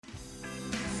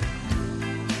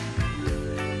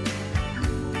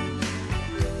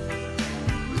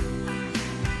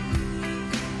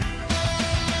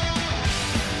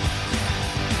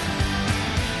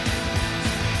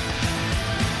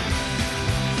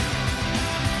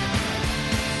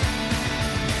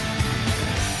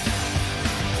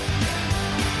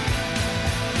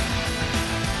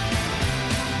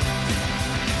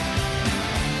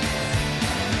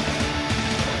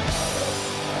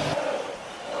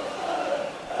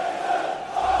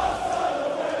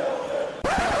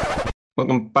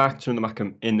Welcome back to the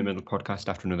Mackem in the Middle podcast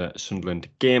after another Sunderland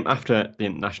game. After the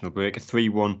international break, a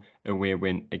 3-1 away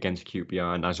win against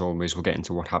QPR. And as always, we'll get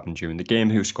into what happened during the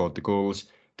game, who scored the goals,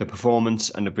 the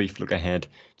performance, and a brief look ahead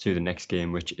to the next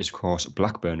game, which is, of course,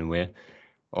 Blackburn away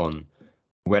on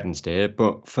Wednesday.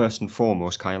 But first and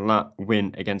foremost, Kyle, that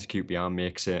win against QPR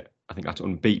makes it, I think that's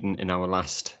unbeaten in our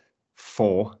last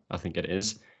 4, I think it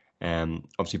is.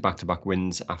 Obviously, back-to-back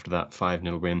wins after that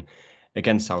 5-0 win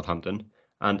against Southampton.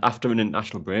 And after an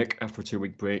international break, after a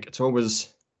 2-week break, it's always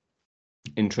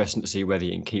interesting to see whether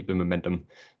you can keep the momentum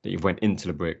that you've went into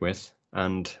the break with.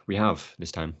 And we have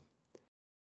this time.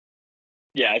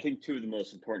 Yeah, I think 2 of the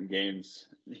most important games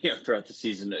throughout the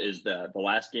season is the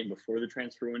last game before the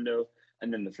transfer window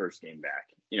and then the first game back.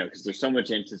 Because there's so much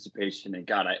anticipation. And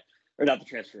God, not the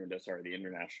transfer window, sorry, the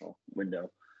international window.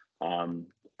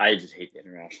 I just hate the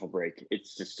international break.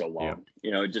 It's just so long.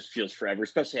 Yeah. It just feels forever,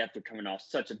 especially after coming off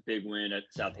such a big win at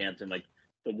Southampton. Like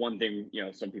the one thing,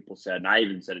 some people said, and I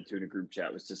even said it too in a group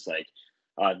chat, was just like,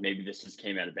 maybe this just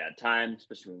came at a bad time,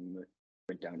 especially when we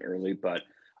went down early, but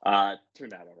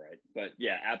turned out all right. But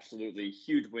yeah, absolutely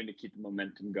huge win to keep the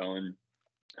momentum going.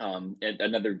 And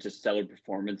another just stellar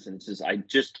performance. And it's just, I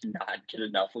just cannot get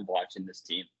enough of watching this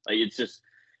team. Like it's just,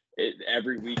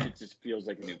 every week it just feels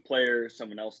like a new player.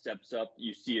 Someone else steps up.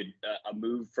 You see a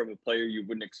move from a player you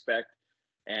wouldn't expect,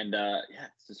 and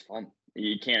it's just fun.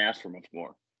 You can't ask for much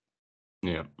more.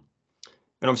 Yeah,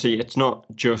 and obviously it's not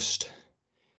just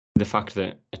the fact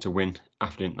that it's a win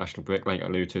after the international break, like I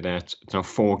alluded to there. It's now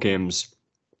 4 games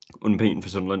unbeaten for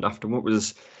Sunderland after what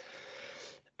was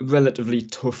a relatively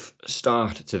tough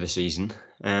start to the season,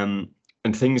 and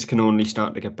things can only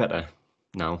start to get better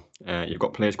now. You've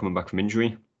got players coming back from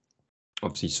injury.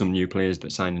 Obviously, some new players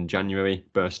that signed in January,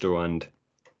 Burstow and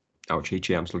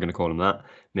Auchichi, I'm still going to call him that,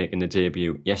 making the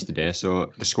debut yesterday.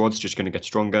 So the squad's just going to get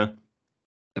stronger.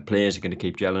 The players are going to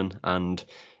keep gelling. And,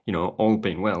 all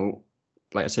being well,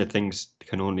 like I said, things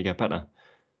can only get better.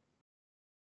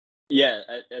 Yeah,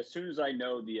 as soon as I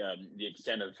know the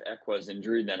extent of Ekwa's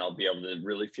injury, then I'll be able to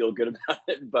really feel good about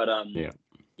it. But,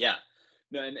 yeah.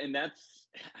 No, and that's,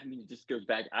 it just goes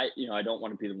back. I don't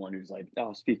want to be the one who's like,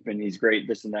 oh, Speakman, he's great,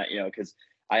 this and that, because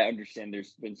I understand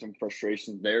there's been some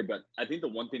frustrations there. But I think the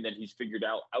one thing that he's figured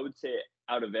out, I would say,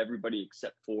 out of everybody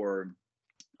except for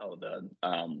the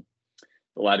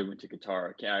lad who went to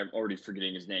Qatar. I'm already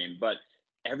forgetting his name, but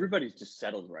everybody's just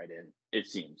settled right in, it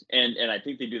seems. And I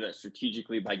think they do that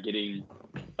strategically by getting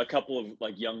a couple of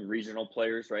like young regional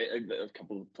players, right? A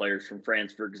couple of players from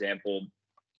France, for example.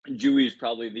 Dewey is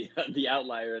probably the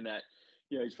outlier in that.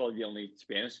 He's probably the only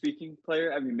Spanish-speaking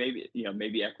player. Maybe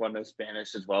Ekwa knows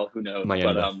Spanish as well. Who knows?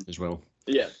 Mayenda as well.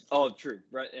 Yeah. Oh, true.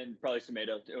 Right. And probably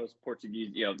Semedo. It was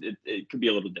Portuguese. It could be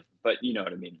a little different, but you know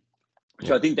what I mean. Yeah.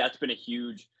 So I think that's been a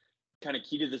huge kind of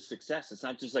key to the success. It's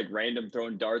not just like random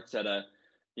throwing darts at a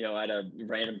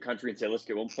random country and say, let's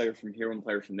get one player from here, one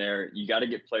player from there. You got to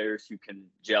get players who can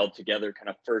gel together kind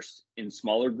of first in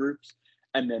smaller groups.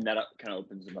 And then that kind of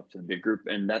opens them up to the big group.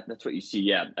 And that's what you see.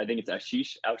 Yeah. I think it's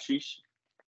Ashish.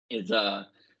 It's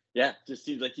just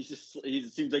seems like he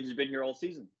seems like he's been here all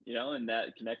season, and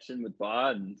that connection with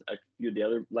Ba and a few of the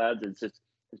other lads, it's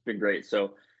been great.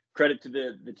 So credit to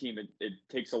the team. It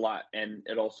takes a lot, and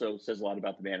it also says a lot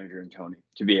about the manager and Tony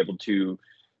to be able to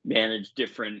manage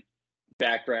different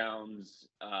backgrounds,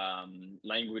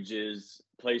 languages,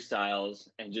 play styles,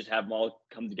 and just have them all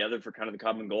come together for kind of the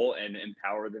common goal and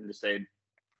empower them to say,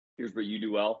 here's what you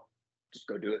do well, just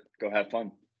go do it, go have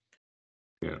fun.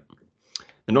 Yeah.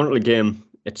 And not only the game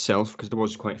itself, because there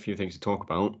was quite a few things to talk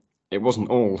about, it wasn't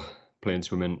all plain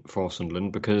swimming for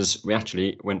Sunderland, because we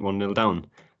actually went 1-0 down.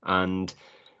 And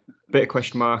a bit of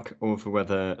question mark over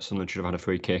whether Sunderland should have had a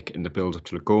free kick in the build-up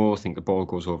to the goal. I think the ball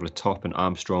goes over the top and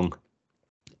Armstrong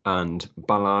and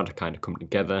Ballard kind of come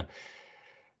together.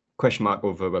 Question mark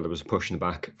over whether there was a push in the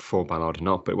back for Ballard or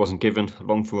not, but it wasn't given. A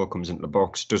long throw comes into the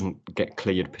box, doesn't get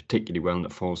cleared particularly well, and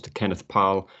it falls to Kenneth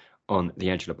Powell on the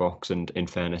edge of the box. And in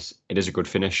fairness, it is a good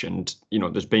finish. And,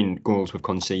 there's been goals we've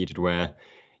conceded where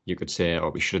you could say, oh,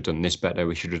 we should have done this better,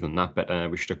 we should have done that better,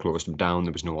 we should have closed them down,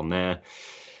 there was no one there.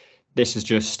 This is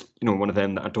just, one of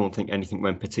them that I don't think anything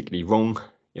went particularly wrong.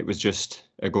 It was just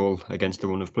a goal against the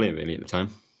run of play, really, at the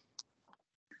time.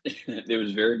 It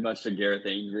was very much a Gareth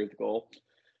Ainsworth goal.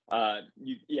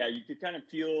 You could kind of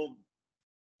feel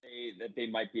that they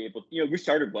might be able. We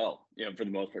started well. For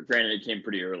the most part. Granted, it came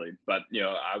pretty early, but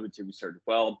I would say we started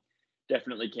well.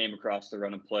 Definitely came across the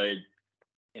run and play.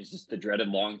 It's just the dreaded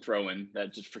long throw-in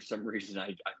that just for some reason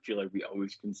I feel like we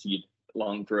always concede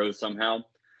long throws somehow.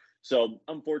 So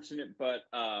unfortunate, but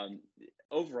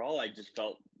overall I just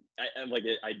felt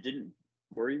I didn't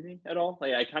worry me at all.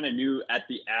 Like I kind of knew at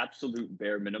the absolute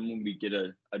bare minimum we'd get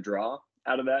a draw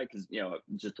out of that because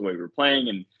just the way we were playing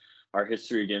and our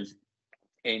history against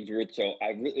Ainsworth. So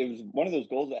it was one of those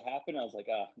goals that happened. I was like,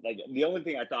 like the only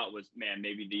thing I thought was, man,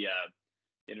 maybe the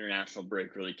international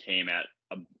break really came at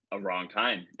a wrong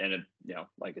time, and it,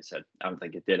 like I said, I don't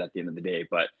think it did at the end of the day.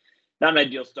 But not an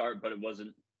ideal start, but it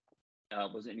wasn't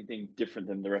anything different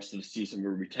than the rest of the season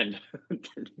where we tend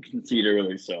to concede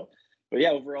early. So, but yeah,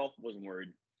 overall, wasn't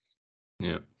worried.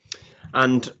 Yeah.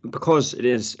 And because it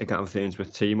is a Gareth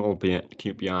Ainsworth team, albeit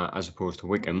QPR as opposed to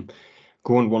Wickham,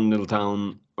 going 1-0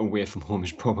 down away from home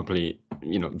is probably,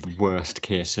 the worst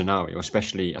case scenario,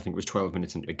 especially I think it was 12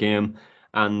 minutes into the game.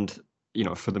 And,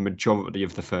 for the majority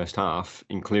of the first half,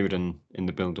 including in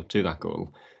the build up to that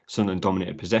goal, Sunderland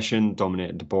dominated possession,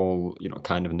 dominated the ball,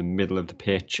 kind of in the middle of the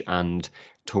pitch and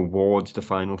towards the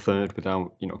final third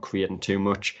without, creating too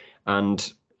much. And,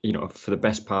 for the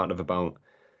best part of about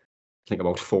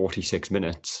 46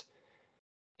 minutes,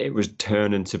 it was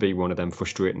turning to be one of them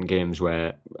frustrating games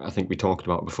where I think we talked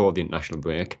about before the international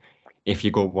break. If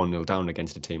you go 1-0 down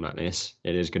against a team like this,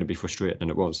 it is going to be frustrating, and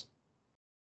it was.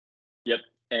 Yep.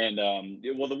 And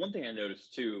well, the one thing I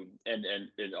noticed too, and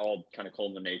it all kind of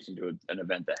culminates into an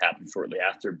event that happened shortly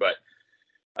after, but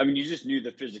I mean, you just knew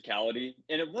the physicality,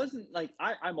 and it wasn't like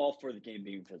I'm all for the game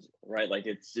being physical, right? Like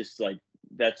it's just like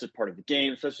that's a part of the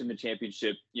game, especially in the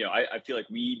championship. I feel like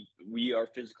we are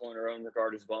physical in our own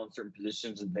regard as well in certain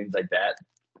positions and things like that.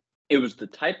 It was the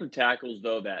type of tackles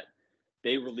though that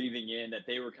they were leaving in, that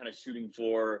they were kind of shooting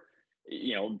for.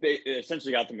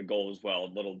 Essentially got them a goal as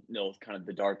well. Little kind of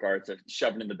the dark arts of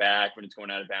shoving in the back when it's going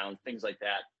out of bounds, things like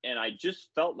that. And I just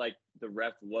felt like the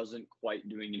ref wasn't quite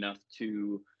doing enough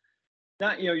to.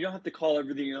 Not, you don't have to call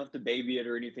everything, you don't have to baby it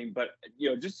or anything, but,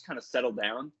 just kind of settle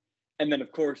down. And then,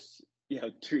 of course, 2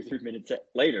 or 3 minutes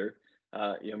later,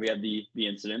 we had the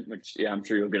incident, which I'm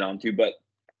sure you'll get on to, but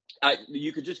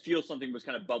you could just feel something was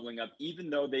kind of bubbling up. Even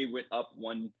though they went up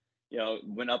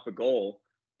went up a goal,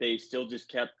 they still just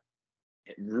kept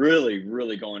really,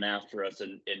 really going after us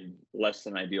in less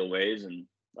than ideal ways. And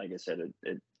like I said,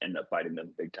 it ended up biting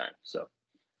them big time. So.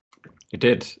 It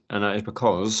did, and that is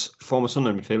because former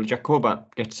Sunderland midfielder Jack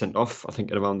Corbett gets sent off, I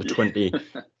think, at around the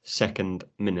 22nd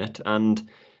minute. And,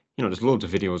 there's loads of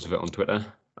videos of it on Twitter.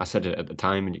 I said it at the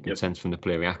time, and you can sense from the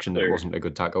player reaction that it wasn't a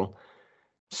good tackle.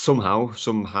 Somehow,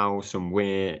 some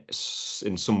way,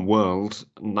 in some world,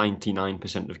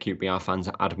 99% of QPR fans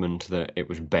are adamant that it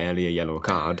was barely a yellow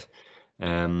card.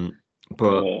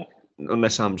 But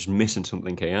unless I'm just missing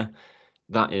something here,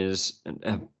 that is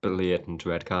a blatant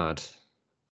red card.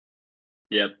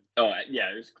 Yep. Oh, yeah,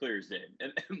 it was clear as day.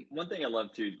 And one thing I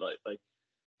love too, like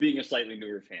being a slightly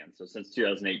newer fan. So since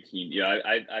 2018,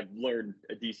 I've learned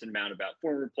a decent amount about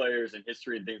former players and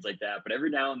history and things like that. But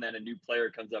every now and then a new player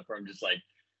comes up where I'm just like,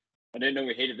 I didn't know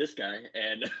we hated this guy.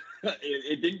 And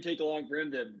it didn't take long for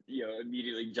him to,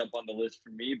 immediately jump on the list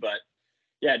for me. But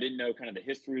yeah, I didn't know kind of the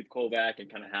history with Kovac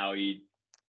and kind of how he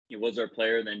was our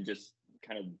player and then just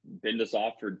kind of binned us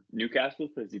off for Newcastle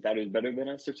because he thought he was better than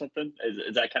us or something.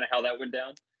 Is that kind of how that went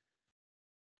down?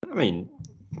 I mean,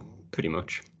 pretty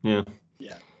much, yeah.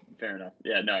 Yeah, fair enough.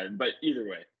 Yeah, no, but either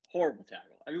way, horrible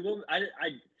tackle. I mean,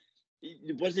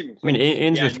 it wasn't even close. I mean,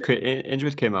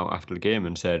 Ainsworth came out after the game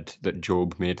and said that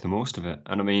Job made the most of it.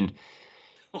 And I mean,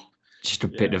 just a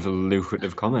bit of a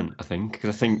lucrative comment, I think.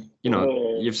 Because I think,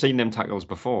 you've seen them tackles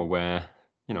before where,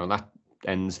 that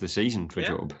ends the season for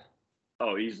Job.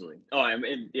 Oh, easily. Oh, I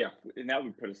mean, yeah, and that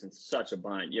would put us in such a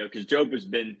bind, because Job has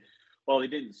been, while he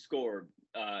didn't score,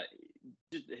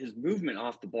 just his movement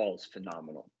off the ball is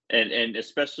phenomenal, and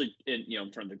especially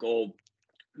in front of the goal,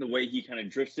 the way he kind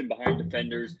of drifts in behind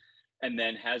defenders, and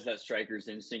then has that striker's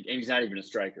instinct. And he's not even a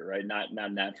striker, right? Not a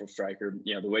natural striker.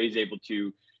 The way he's able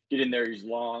to get in there, he's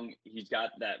long, he's got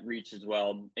that reach as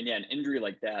well, and yeah, an injury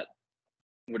like that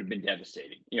would have been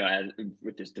devastating,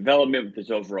 with his development, with his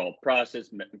overall process,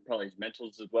 probably his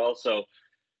mentals as well. So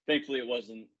thankfully it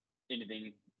wasn't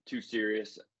anything too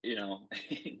serious.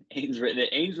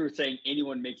 Ainsworth saying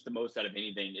anyone makes the most out of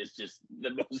anything is just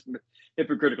the most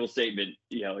hypocritical statement.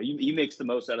 He makes the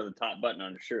most out of the top button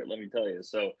on a shirt, let me tell you.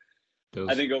 So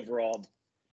I think overall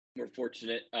we're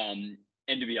fortunate. And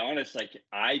to be honest, like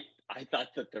I thought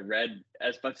that the red,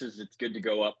 as much as it's good to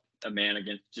go up a man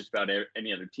against just about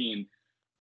any other team,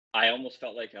 I almost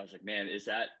felt like I was like, man, is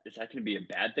that going to be a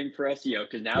bad thing for us?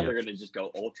 Because now they're going to just go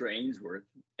ultra Ainsworth,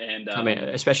 and I mean,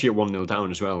 especially at 1-0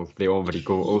 down as well, they already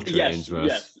go ultra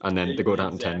Ainsworth, and then they go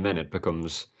down to 10 minutes, it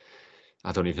becomes,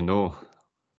 I don't even know.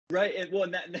 Right, and well,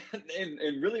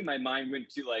 and really, my mind went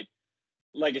to like,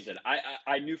 like I said,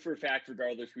 I knew for a fact,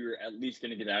 regardless, we were at least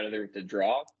going to get out of there with the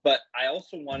draw. But I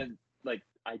also wanted, like,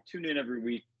 I tune in every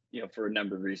week, for a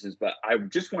number of reasons. But I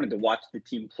just wanted to watch the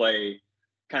team play,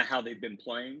 kind of how they've been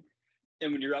playing.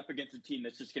 And when you're up against a team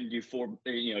that's just going to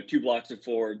do 2 blocks of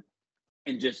forward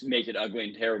and just make it ugly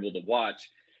and terrible to watch,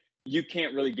 you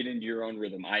can't really get into your own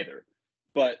rhythm either.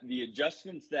 But the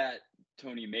adjustments that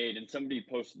Tony made, and somebody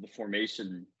posted the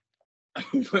formation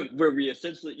where we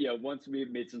essentially, once we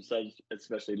made some subs,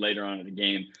 especially later on in the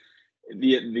game,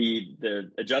 the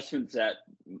adjustments that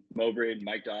Mowbray and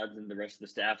Mike Dodds and the rest of the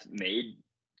staff made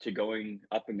to going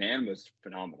up a man was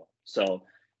phenomenal. So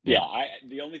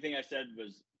the only thing I said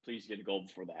was, please get a goal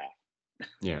before the half.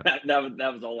 Yeah.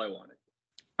 that was all I wanted.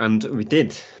 And we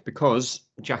did, because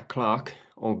Jack Clark,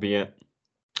 albeit,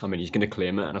 he's going to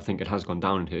claim it, and I think it has gone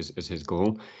down as his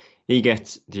goal. He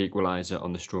gets the equaliser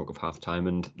on the stroke of half-time,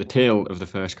 and the tale of the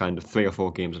first kind of 3 or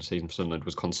 4 games of the season for Sunderland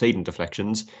was conceding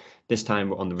deflections. This time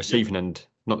we're on the receiving end,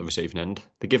 not the receiving end,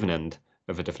 the given end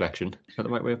of a deflection. Is that the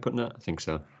right way of putting it? I think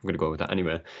so. I'm going to go with that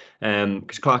anyway.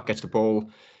 Because Clark gets the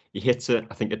ball, he hits it.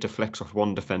 I think it deflects off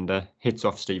one defender, hits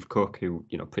off Steve Cook, who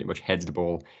pretty much heads the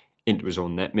ball into his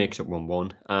own net, makes it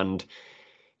 1-1. And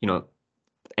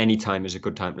any time is a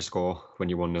good time to score when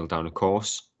you're 1-0 down, of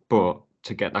course. But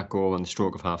to get that goal on the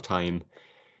stroke of half time,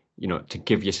 to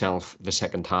give yourself the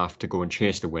second half to go and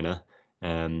chase the winner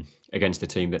against a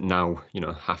team that now,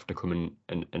 have to come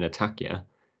and attack you,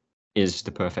 is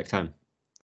the perfect time.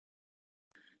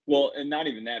 Well, and not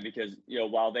even that, because,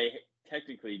 while they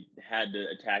technically had to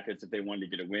attack us if they wanted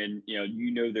to get a win,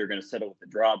 they're going to settle with the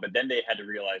draw, but then they had to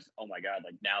realize, oh my God,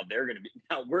 like now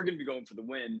we're going to be going for the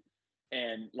win.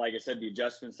 And like I said, the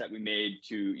adjustments that we made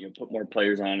to put more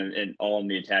players on and all in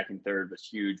the attacking third was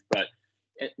huge. But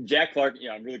Jack Clark,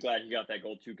 I'm really glad he got that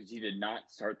goal too, because he did not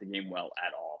start the game well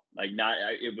at all.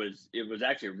 It was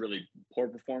actually a really poor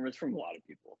performance from a lot of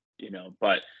people,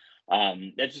 But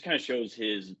that just kind of shows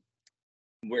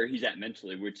where he's at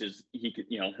mentally, which is he could,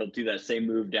 he'll do that same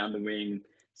move down the wing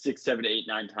 6, 7, 8,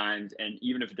 9 times, and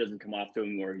even if it doesn't come off to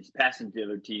him or he's passing to the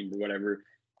other team or whatever,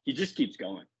 he just keeps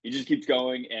going.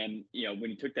 And, when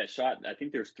he took that shot, I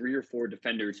think there's 3 or 4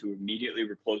 defenders who immediately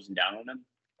were closing down on him.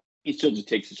 He still just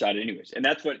takes the shot anyways. And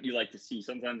that's what you like to see.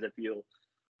 Sometimes I feel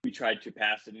we tried to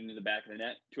pass it into the back of the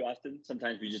net too often.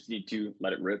 Sometimes we just need to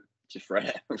let it rip just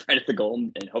right at the goal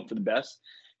and hope for the best.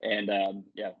 And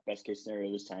best case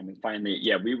scenario this time. And finally,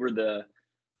 we were the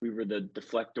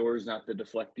deflectors, not the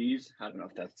deflectees. I don't know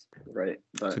if that's right,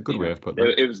 but it's a good way of putting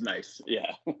it. It was nice.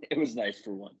 Yeah, it was nice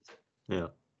for once. Yeah.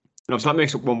 So that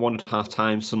makes it 1-1 at half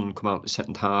time. Sunderland come out the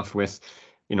second half with,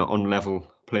 on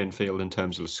level playing field in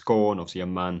terms of the score, and obviously a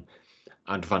man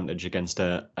advantage against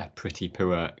a pretty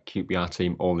poor QPR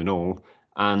team all in all.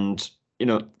 And,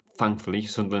 thankfully,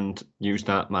 Sunderland used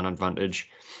that man advantage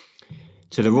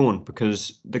to their own,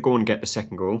 because they go and get the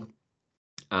second goal.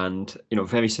 And,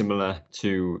 very similar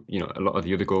to, a lot of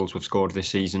the other goals we've scored this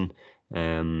season.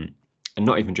 And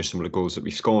not even just some of the goals that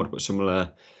we've scored, but some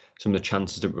of the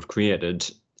chances that we've created.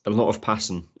 A lot of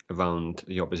passing around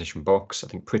the opposition box. I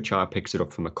think Pritchard picks it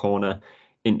up from a corner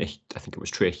into, I think it was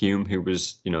Trey Hume, who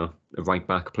was, a right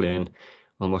back playing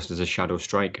almost as a shadow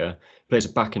striker. Plays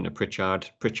it back into Pritchard.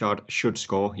 Pritchard should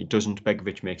score. He doesn't.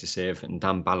 Begovic makes a save, and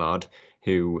Dan Ballard,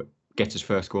 who gets his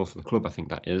first goal for the club, I think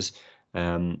that is,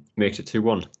 makes it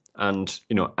 2-1. And,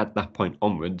 at that point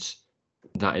onwards,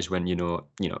 that is when,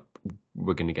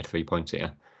 we're going to get 3 points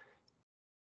here.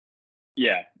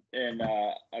 Yeah. And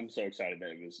I'm so excited that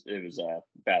it was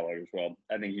Ballard as well.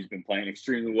 I think he's been playing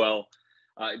extremely well.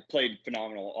 He played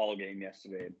phenomenal all game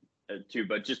yesterday too.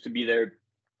 But just to be there,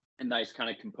 a nice kind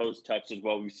of composed touch as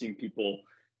well. We've seen people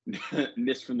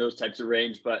miss from those types of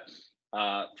range, but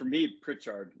for me,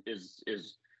 Pritchard is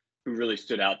who really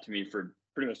stood out to me for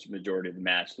pretty much the majority of the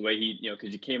match. The way he,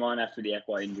 because he came on after the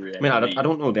Ekwa injury. I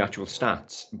don't know the actual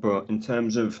stats, but in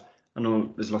terms of, I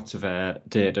know there's lots of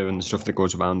data and stuff that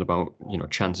goes around about,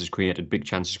 chances created, big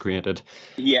chances created.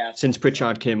 Yeah. Since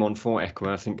Pritchard came on for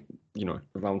Ekwa, I think,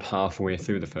 around halfway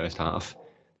through the first half,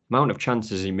 amount of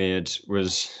chances he made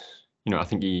was, I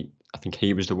think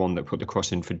he was the one that put the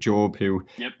cross in for Job, who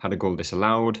had a goal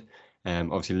disallowed.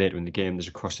 Obviously later in the game, there's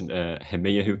a cross into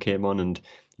Hemia, who came on, and,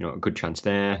 a good chance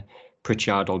there.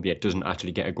 Pritchard, albeit doesn't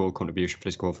actually get a goal contribution for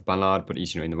his goal for Ballard, but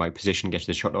he's, in the right position, gets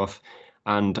the shot off.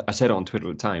 And I said on Twitter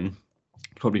at the time,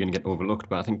 probably going to get overlooked,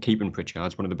 but I think keeping Pritchard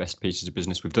is one of the best pieces of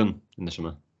business we've done in the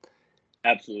summer.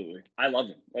 Absolutely, I love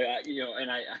him.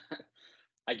 And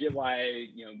I get why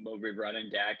Mowbray brought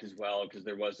in Dak as well, because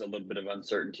there was a little bit of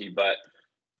uncertainty. But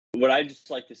what I just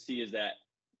like to see is that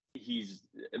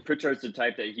Pritchard's the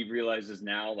type that he realizes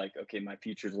now, like, okay, my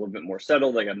future's a little bit more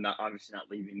settled. Like, I'm obviously not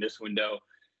leaving this window,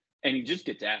 and he just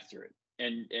gets after it.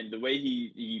 And the way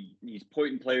he's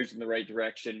pointing players in the right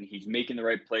direction, he's making the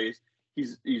right plays.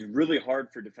 He's really hard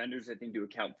for defenders, I think, to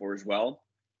account for as well.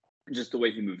 Just the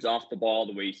way he moves off the ball,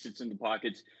 the way he sits in the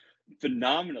pockets,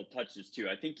 phenomenal touches too.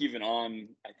 I think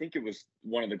it was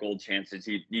one of the goal chances.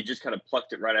 He just kind of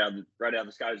plucked it right out of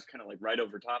the sky, just kind of like right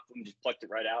over top of him, just plucked it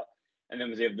right out, and then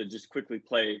was able to just quickly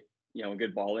play, a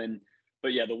good ball in.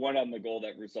 But yeah, the one on the goal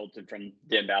that resulted from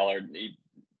Dan Ballard, he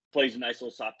plays a nice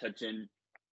little soft touch in,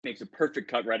 makes a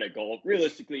perfect cut right at goal.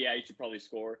 Realistically, yeah, he should probably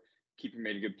score. Keeper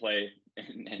made a good play,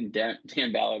 and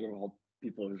Dan Ballard, of all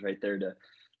people, was right there to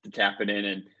tap it in,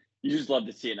 and you just love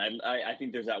to see it. And I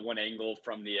think there's that one angle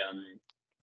from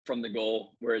the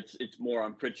goal where it's more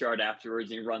on Pritchard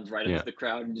afterwards, and he runs right up to the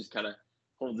crowd and just kind of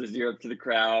holds his ear up to the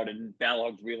crowd, and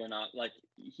Ballard's wheeling out. Like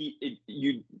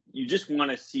you just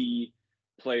want to see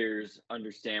players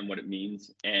understand what it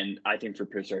means, and I think for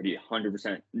Pritchard, he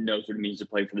 100% knows what it means to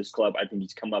play for this club. I think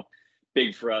he's come up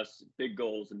big for us, big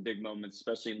goals and big moments,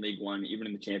 especially in League One, even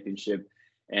in the Championship.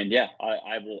 And yeah,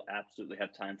 I will absolutely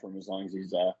have time for him as long as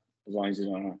he's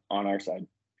on our side.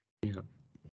 Yeah.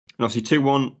 And obviously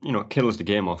 2-1, kills the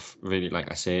game off, really.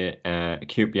 Like I say,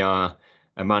 QPR,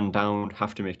 a man down,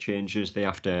 have to make changes. They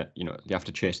have to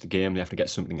chase the game. They have to get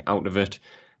something out of it.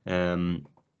 And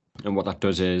what that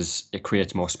does is it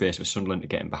creates more space for Sunderland to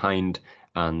get in behind.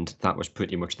 And that was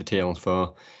pretty much the tale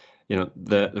for,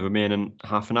 the remaining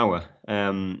half an hour.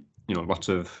 Lots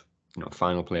of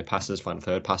final play passes, final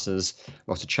third passes,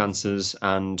 lots of chances,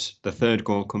 and the third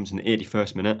goal comes in the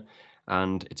 81st minute,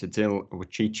 and it's Adil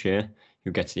Wachiche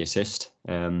who gets the assist,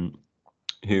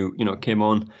 who came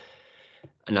on,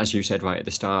 and as you said right at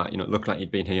the start, it looked like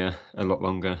he'd been here a lot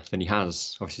longer than he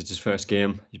has. Obviously, it's his first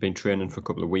game. He's been training for a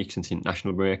couple of weeks since the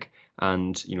international break,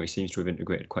 and he seems to have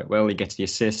integrated quite well. He gets the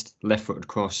assist, left-footed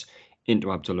cross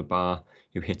into Abdullah Ba,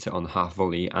 who hits it on the half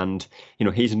volley, and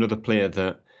he's another player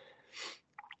that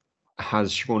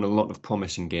has shown a lot of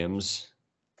promise in games,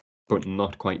 but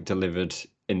not quite delivered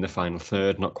in the final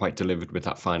third, not quite delivered with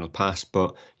that final pass.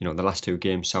 But, the last two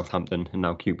games, Southampton and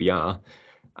now QPR,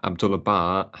 Abdullah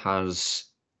Ba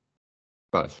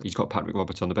he's got Patrick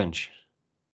Roberts on the bench.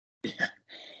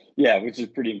 Yeah, which is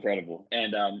pretty incredible.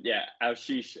 And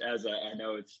Ashish, I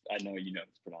know it's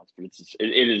pronounced, but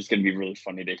it is going to be really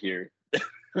funny to hear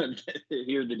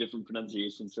the different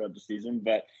pronunciations throughout the season.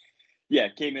 But yeah,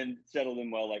 came in, settled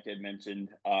in well, like I mentioned.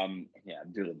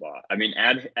 Abdullah Ba. I mean,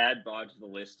 add Ba to the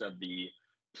list of the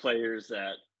players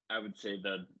that I would say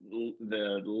the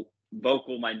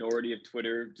vocal minority of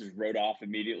Twitter just wrote off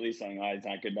immediately, saying, "Oh, he's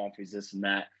not good enough. He's this and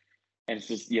that." And it's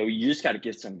just, you just got to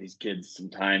give some of these kids some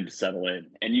time to settle in,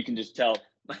 and you can just tell.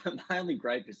 My only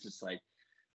gripe is just like,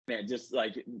 man, just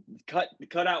like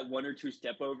cut out one or two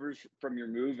step overs from your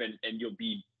move, and you'll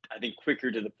be, I think,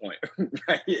 quicker to the point.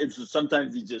 Right? It's just,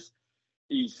 sometimes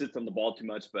he sits on the ball too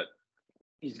much, but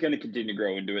he's going to continue to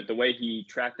grow into it. The way he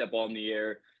tracked that ball in the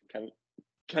air, kind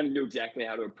of knew exactly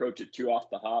how to approach it too off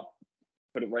the hop,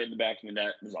 put it right in the back of the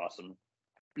net, was awesome.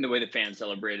 And the way the fans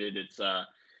celebrated, it's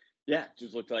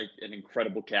just looked like an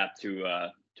incredible cap to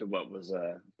what was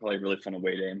probably a really fun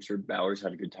away day. I'm sure Bowers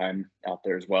had a good time out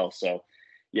there as well. So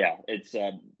yeah, it's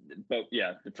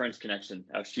the French connection,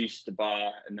 Ashish to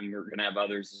Ba, and then we're gonna have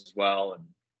others as well. And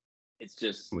it's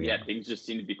just things just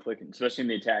seem to be clicking, especially in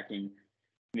the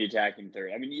attacking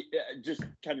third. I mean, just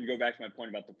kind of go back to my point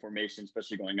about the formation,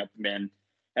 especially going up the man.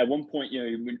 At one point,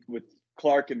 with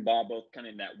Clark and Ba both kind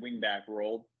of in that wing back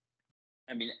role.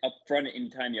 I mean, up front in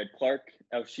time, you had Clark,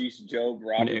 Ashish, Joe,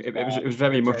 Roberts. It was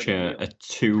very much a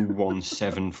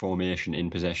 2-1-7 formation in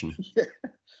possession. Yeah,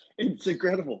 it's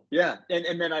incredible. Yeah,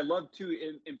 and then I love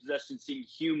too in possession seeing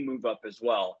Hume move up as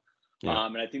well. Yeah.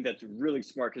 And I think that's really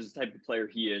smart because the type of player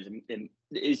he is, and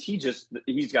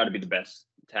he's got to be the best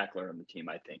tackler on the team,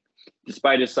 I think,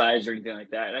 despite his size or anything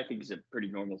like that. And I think he's a pretty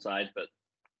normal size, but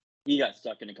he got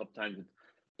stuck in a couple times with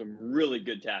some really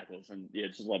good tackles, and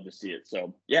just love to see it.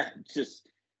 So yeah, it's just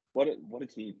what a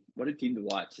team to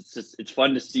watch. It's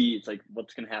fun to see. It's like,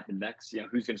 what's going to happen next?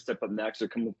 Who's going to step up next or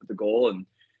come up with the goal? And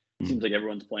it seems like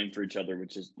everyone's playing for each other,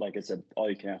 which is, like I said, all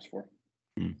you can ask for.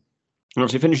 And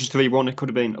obviously, it finishes 3-1. It could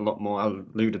have been a lot more. I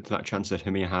alluded to that chance that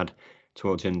Hamir had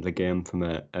towards the end of the game from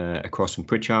a cross from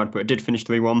Pritchard, but it did finish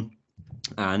 3-1,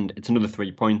 and it's another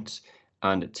 3 points,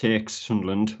 and it takes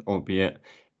Sunderland, albeit it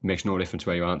makes no difference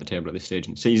where you are at the table at this stage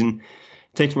in the season,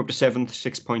 it takes them up to 7th,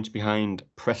 6 points behind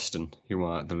Preston, who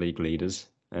are the league leaders.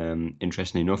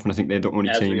 Interestingly enough, and I think they're the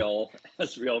only team.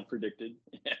 As we all predicted.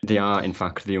 They are, in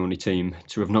fact, the only team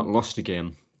to have not lost a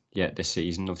game yet this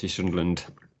season. Obviously, Sunderland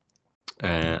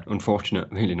Unfortunate,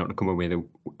 really, not to come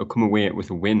away with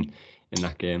a win in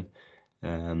that game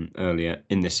earlier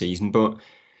in the season. But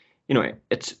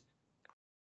it's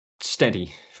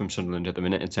steady from Sunderland at the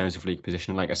minute in terms of league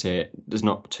position. Like I say, there's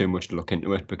not too much to look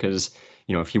into it because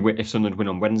if Sunderland win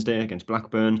on Wednesday against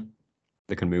Blackburn,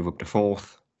 they can move up to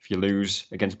 4th. If you lose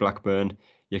against Blackburn,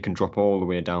 you can drop all the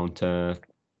way down to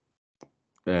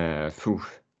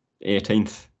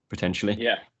 18th potentially.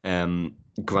 Yeah.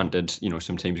 Granted,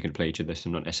 some teams are going to play each other,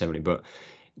 some not necessarily, but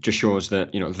it just shows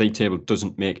that the league table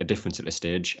doesn't make a difference at this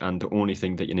stage, and the only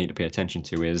thing that you need to pay attention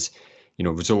to is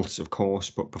results, of course,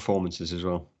 but performances as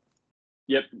well.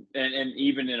 Yep, and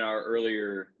even in our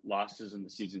earlier losses in the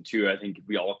season too, I think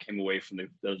we all came away from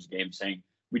those games saying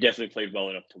we definitely played well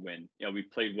enough to win. We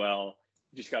played well,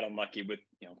 just got unlucky with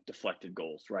deflected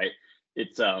goals, right?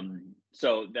 It's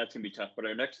so that's gonna be tough. But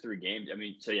our next 3 games,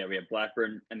 we have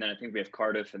Blackburn, and then I think we have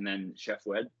Cardiff, and then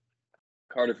Sheffield.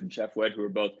 Cardiff and Sheffield, who are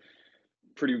both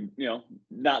pretty,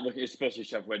 not looking, especially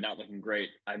Sheffield, not looking great.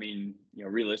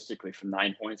 Realistically, from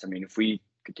 9 points, if we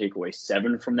could take away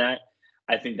 7 from that,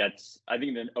 I think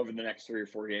then over the next 3 or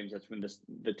 4 games, that's when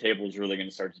the table is really going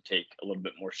to start to take a little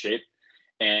bit more shape.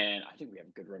 And I think we have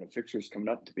a good run of fixtures coming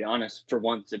up, to be honest. For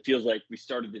once, it feels like we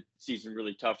started the season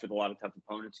really tough with a lot of tough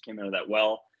opponents, came out of that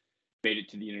well, made it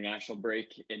to the international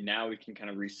break, and now we can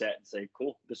kind of reset and say,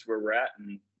 cool, this is where we're at,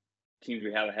 and teams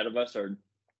we have ahead of us are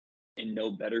in no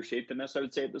better shape than us, I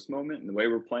would say, at this moment, and the way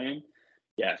we're playing.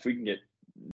 Yeah, if we can get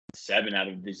 7 out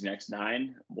of these next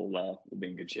 9, we'll be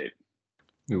in good shape.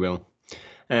 We will.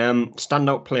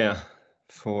 Standout player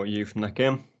for you from that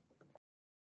game?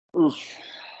 Oof.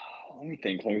 Let me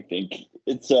think.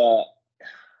 It's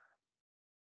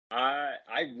I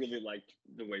really liked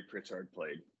the way Pritchard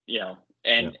played,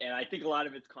 and I think a lot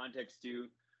of it's context too,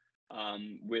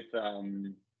 with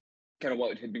kind of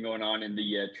what had been going on in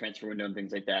the transfer window and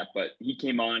things like that. But he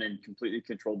came on and completely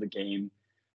controlled the game.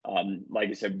 Like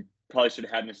I said, probably should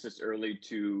have had an assist early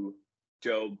to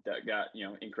Job that got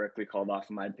incorrectly called off,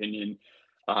 in my opinion.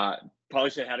 Probably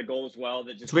should have had a goal as well.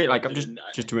 That just I'm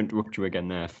just to interrupt you again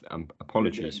there.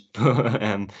 Apologies,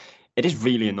 but it is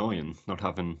really annoying not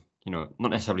having not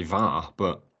necessarily VAR,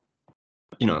 but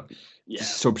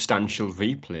substantial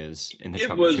replays in the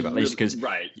Championship, at least, because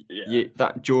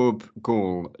that Job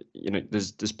goal,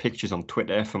 there's pictures on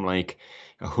Twitter from like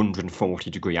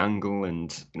 140-degree angle,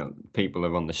 and people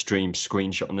are on the stream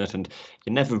screenshotting it, and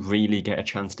you never really get a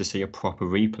chance to see a proper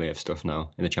replay of stuff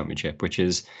now in the Championship, which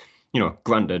is,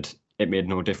 granted, it made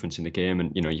no difference in the game,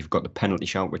 and you've got the penalty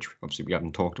shout, which obviously we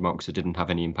haven't talked about because it didn't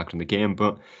have any impact on the game,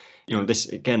 but this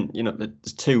again,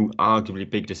 there's 2 arguably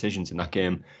big decisions in that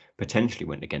game potentially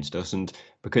went against us, and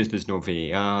because there's no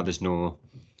VAR, there's no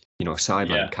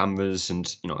sideline cameras,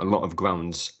 and a lot of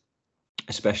grounds,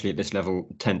 especially at this level,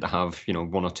 tend to have 1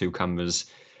 or 2 cameras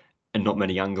and not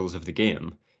many angles of the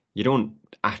game. You don't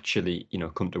actually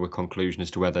come to a conclusion as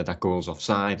to whether that goal's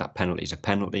offside, that penalty's a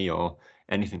penalty, or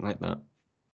anything like that.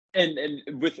 And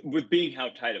with being how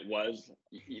tight it was,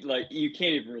 like, you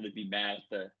can't even really be mad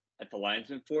at the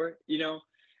linesman for it,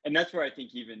 and that's where I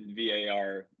think even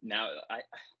VAR now,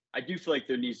 I do feel like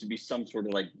there needs to be some sort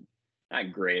of, like,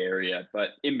 not gray area, but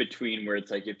in between, where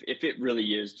it's like if it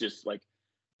really is just like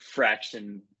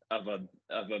fraction of a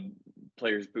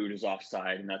player's boot is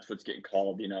offside and that's what's getting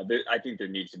called, I think there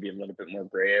needs to be a little bit more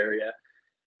gray area.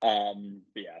 But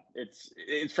yeah, it's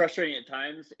frustrating at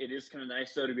times. It is kind of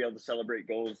nice though to be able to celebrate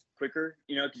goals quicker,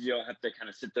 because you don't have to kind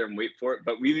of sit there and wait for it.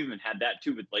 But we've even had that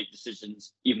too with late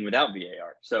decisions, even without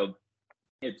VAR. So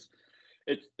it's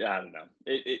I don't know.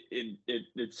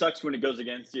 It sucks when it goes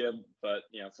against you, but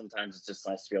sometimes it's just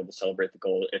nice to be able to celebrate the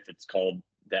goal if it's called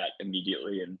that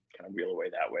immediately and kind of wheel away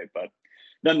that way. But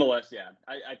nonetheless, yeah,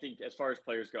 I think as far as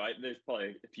players go, there's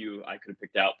probably a few I could have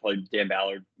picked out. Probably Dan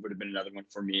Ballard would have been another one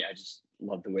for me. I just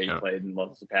love the way he played and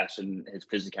loves the passion, his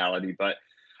physicality. But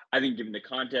I think given the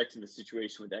context and the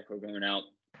situation with Echo going out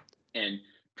and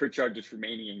Pritchard just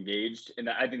remaining engaged, and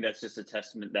I think that's just a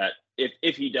testament that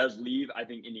if he does leave, I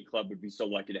think any club would be so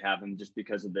lucky to have him just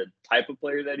because of the type of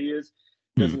player that he is.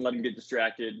 Doesn't let him get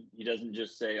distracted. He doesn't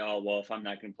just say, oh, well, if I'm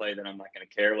not going to play, then I'm not going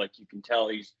to care. Like, you can tell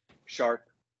he's sharp.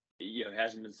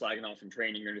 Hasn't been slacking off in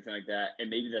training or anything like that. And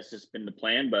maybe that's just been the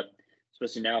plan, but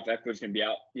especially now if Eckler's going to be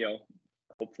out,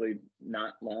 hopefully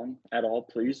not long at all,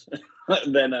 please.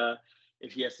 Then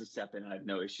if he has to step in, I have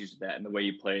no issues with that. And the way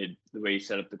he played, the way he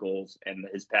set up the goals, and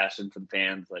his passion for the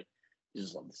fans, like, you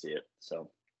just love to see it. So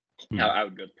I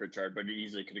would go with Pritchard, but he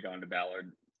easily could have gone to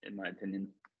Ballard, in my opinion.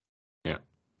 Yeah.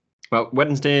 Well,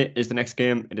 Wednesday is the next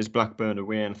game. It is Blackburn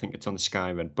away, and I think it's on the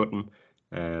Sky Red button.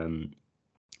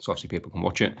 So obviously people can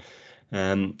watch it.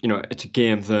 It's a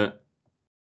game that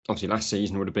obviously last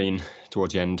season would have been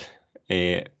towards the end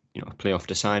a playoff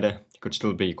decider. It could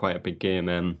still be quite a big game.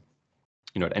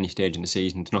 At any stage in the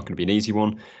season, it's not going to be an easy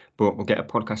one. But we'll get a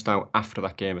podcast out after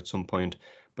that game at some point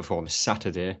before the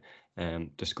Saturday,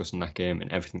 discussing that game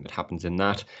and everything that happens in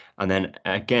that. And then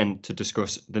again to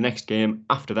discuss the next game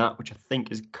after that, which I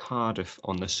think is Cardiff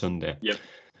on the Sunday. Yep.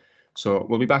 So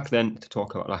we'll be back then to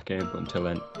talk about that game. But until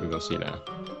then, we will see you later.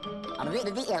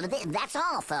 That's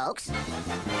all, folks.